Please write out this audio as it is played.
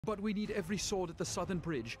But we need every sword at the southern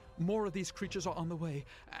bridge. More of these creatures are on the way,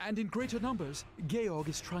 and in greater numbers. Georg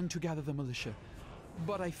is trying to gather the militia.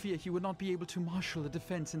 But I fear he would not be able to marshal a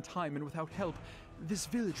defense in time, and without help, this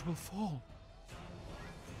village will fall.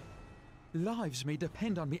 Lives may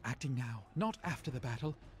depend on me acting now, not after the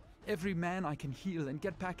battle. Every man I can heal and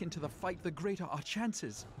get back into the fight, the greater our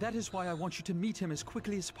chances. That is why I want you to meet him as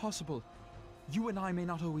quickly as possible. You and I may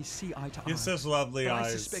not always see eye to eye. He has such lovely but eyes. I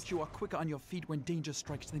suspect you are quicker on your feet when danger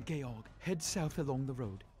strikes than Georg. Head south along the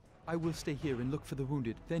road. I will stay here and look for the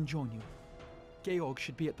wounded, then join you. Georg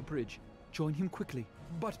should be at the bridge. Join him quickly,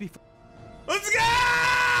 but before— Let's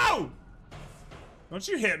go! Don't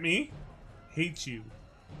you hit me. Hate you.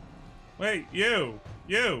 Wait, you.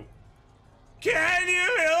 Can you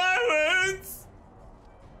heal our wounds?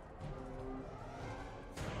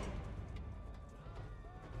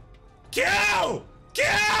 Kill!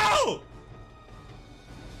 Kill!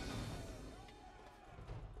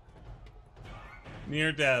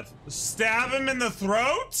 Near death. Stab him in the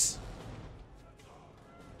throat?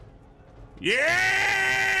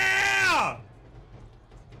 Yeah!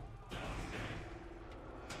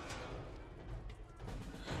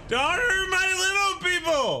 Don't hurt my little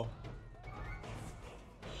people!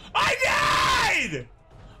 I died!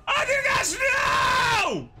 Oh my gosh,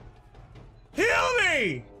 no! Heal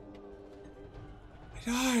me! I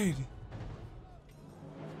died.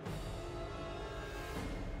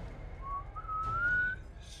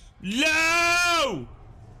 No!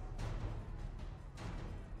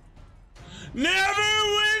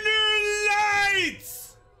 Neverwinter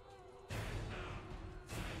Nights!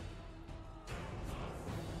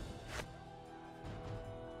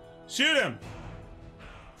 Shoot him!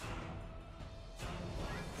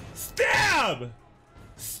 Stab!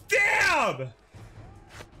 Stab!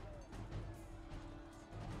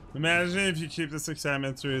 Imagine if you keep this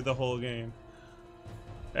excitement through the whole game.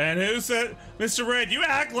 And who said— Mr. Red, you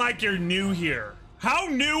act like you're new here. How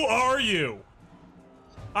new are you?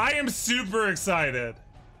 I am super excited.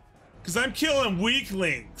 Because I'm killing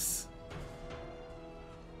weaklings.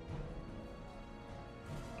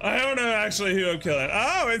 I don't know actually who I'm killing.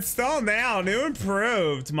 Oh, install now. New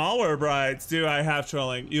improved. Malware brights. Do I have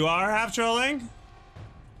trolling? You are half trolling?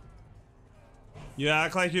 You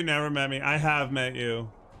act like you never met me. I have met you.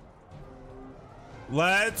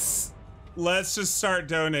 Let's just start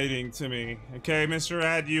donating to me. Okay, Mr.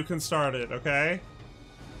 Ed, you can start it, okay?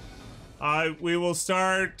 We will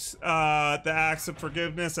start the acts of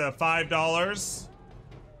forgiveness at $5,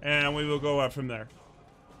 and we will go up from there.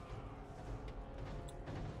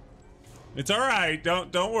 It's all right.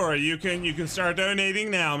 Don't worry. You can start donating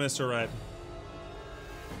now, Mr. Red.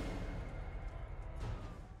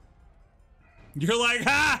 You're like,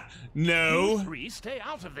 ha! No. You three stay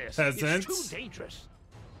out of this. Peasants. It's too dangerous.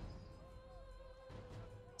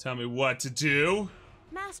 Tell me what to do.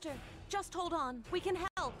 Master, just hold on. We can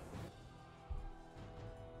help.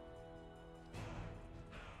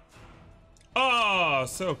 Oh,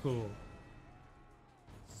 so cool.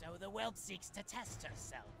 So the whelp seeks to test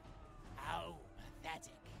herself. How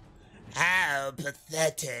pathetic. How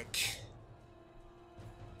pathetic.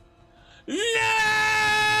 No!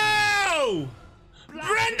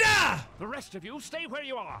 Brenda! The rest of you stay where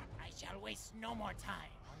you are. I shall waste no more time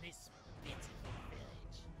on this pitiful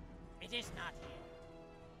village. It is not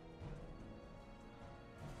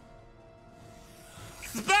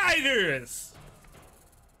here. Spiders!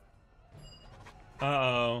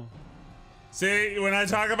 Uh-oh. See, when I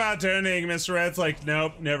talk about donating, Mr. Red's like,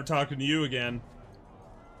 nope, never talking to you again.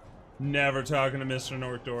 Never talking to Mr.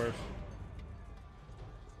 Northdorf.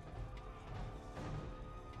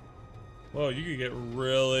 Whoa, you could get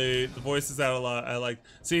really— the voice is out a lot. I like—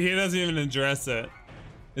 see, he doesn't even address it.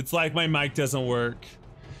 It's like my mic doesn't work.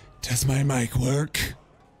 Does my mic work?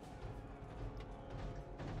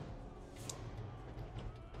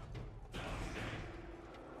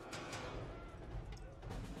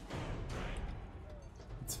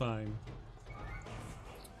 It's fine.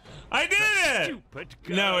 I did it! Stupid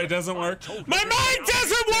girl. No, it doesn't work. Told My you mic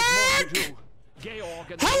doesn't work!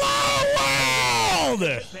 Georg and Hello, world!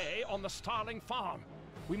 Bay on the Starling farm.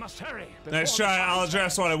 We must hurry. Nice try. I'll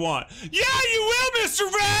address what I want. Yeah, you will, Mr.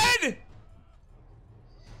 Red!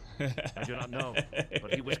 I do not know,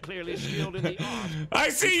 but he was clearly skilled in the art. I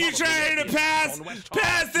see you trying to pass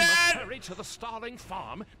that! Hurry to the Starling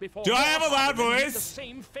farm before— Do I have a loud voice? The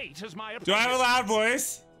same fate as my— Do I have a loud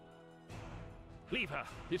voice? Leave her.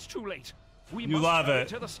 It's too late. We You must love hurry it.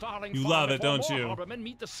 to the Starling You farm love it, before don't more you? Harbormen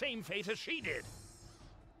meet the same fate as she did.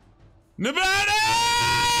 Nevada!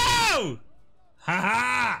 Ha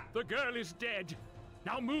ha! The girl is dead.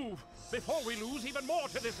 Now move, before we lose even more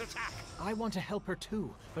to this attack! I want to help her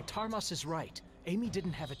too, but Tarmos is right. Amy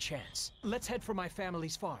didn't have a chance. Let's head for my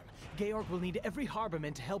family's farm. Georg will need every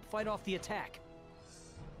harborman to help fight off the attack.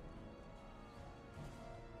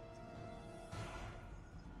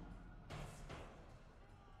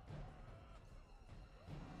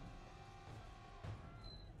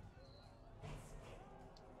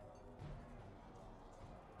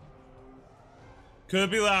 Could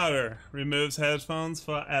be louder. Removes headphones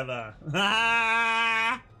forever.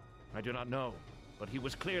 I do not know, but he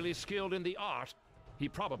was clearly skilled in the art. He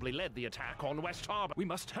probably led the attack on West Harbor. We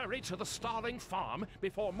must hurry to the Starling Farm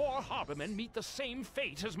before more harbormen meet the same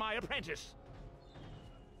fate as my apprentice.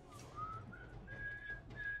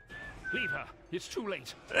 Leave her. It's too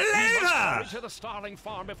late. Leave we must her! hurry to the Starling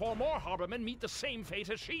Farm before more harbormen meet the same fate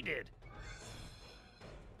as she did.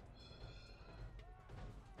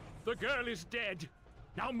 The girl is dead.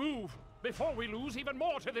 Now move, before we lose even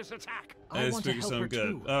more to this attack. I want to help her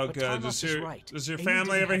too, but Tarmos is right. Does your Amy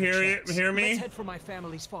family didn't ever have a hear chance. me? Let's head for my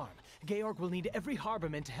family's farm. Georg will need every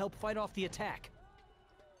harborman to help fight off the attack.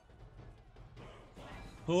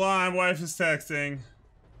 Hold on, wife is texting.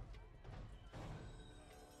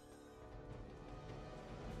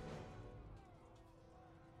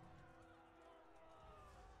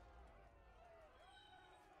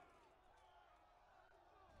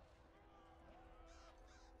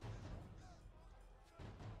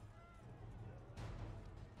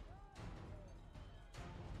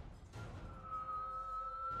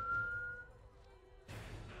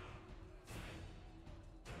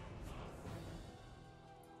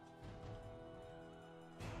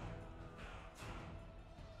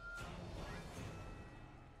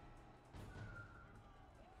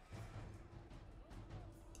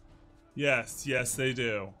 Yes, yes, they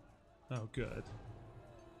do. Oh, good.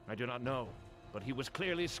 I do not know, but he was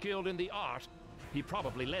clearly skilled in the art. He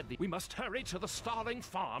probably led the... We must hurry to the Starling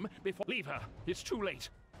Farm before... Leave her. It's too late.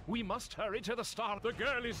 We must hurry to the Star... The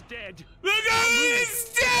girl is dead. The girl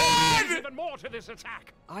is dead! Even more to this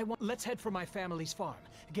attack. Let's head for my family's farm.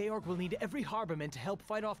 Georg will need every harborman to help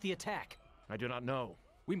fight off the attack. I do not know.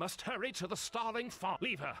 We must hurry to the Starling Farm.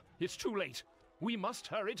 Leave her. It's too late. We must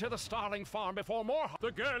hurry to the Starling Farm before more...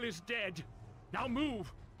 The girl is dead. Now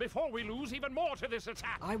move, before we lose even more to this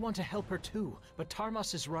attack. I want to help her too, but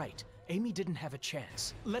Tarmos is right. Amy didn't have a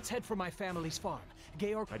chance. Let's head for my family's farm.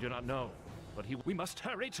 Georg... I do not know, but we must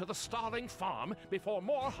hurry to the Starling Farm before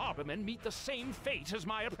more harbormen meet the same fate as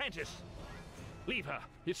my apprentice. Leave her.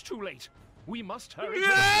 It's too late. We must hurry to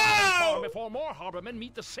the Starling Farm before more harbormen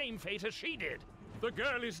meet the same fate as she did. The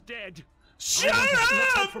girl is dead. Shut Let's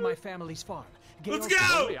head up! for my family's farm. Let's Georg...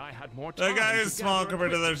 go! Only I had more time That guy to is small gather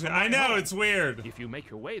compared to equipment those. for I my know, home. it's weird. If you make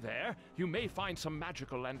your way there, you may find some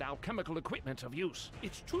magical and alchemical equipment of use.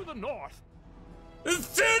 It's to the north.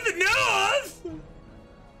 It's to the north!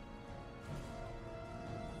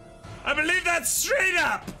 I believe that's straight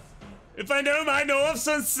up! If I know my norths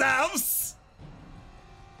and souths!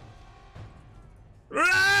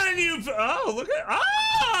 Run, you... Oh, look at...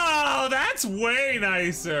 Oh, that's way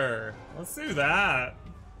nicer. Let's do that.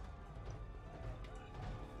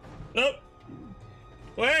 Oh.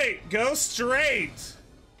 Wait, go straight.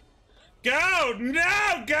 Go!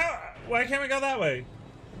 No, go! Why can't we go that way?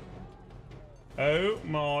 Oh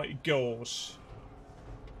my gosh.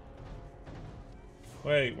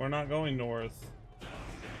 Wait, we're not going north.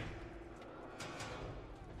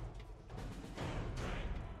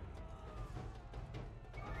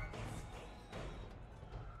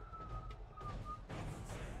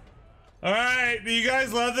 Alright, do you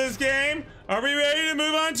guys love this game? Are we ready to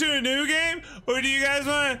move on to a new game? Or do you guys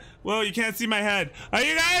want to... Well, you can't see my head. Are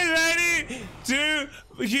you guys ready to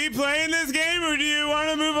keep playing this game? Or do you want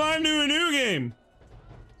to move on to a new game?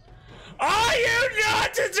 Are you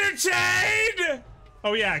not entertained?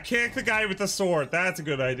 Oh yeah, kick the guy with the sword. That's a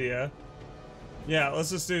good idea. Yeah,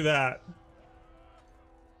 let's just do that.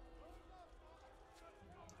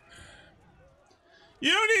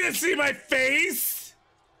 You don't need to see my face!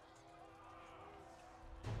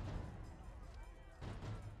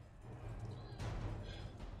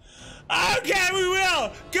 Okay, we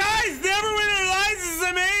will! Guys, Neverwinter Nights is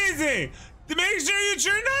amazing! Make sure you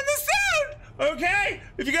turn on the sound! Okay?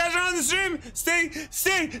 If you guys are on the stream, stay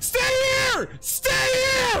here! Stay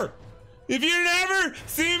here! If you've never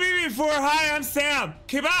seen me before, hi, I'm Sam.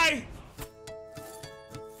 Okay, bye!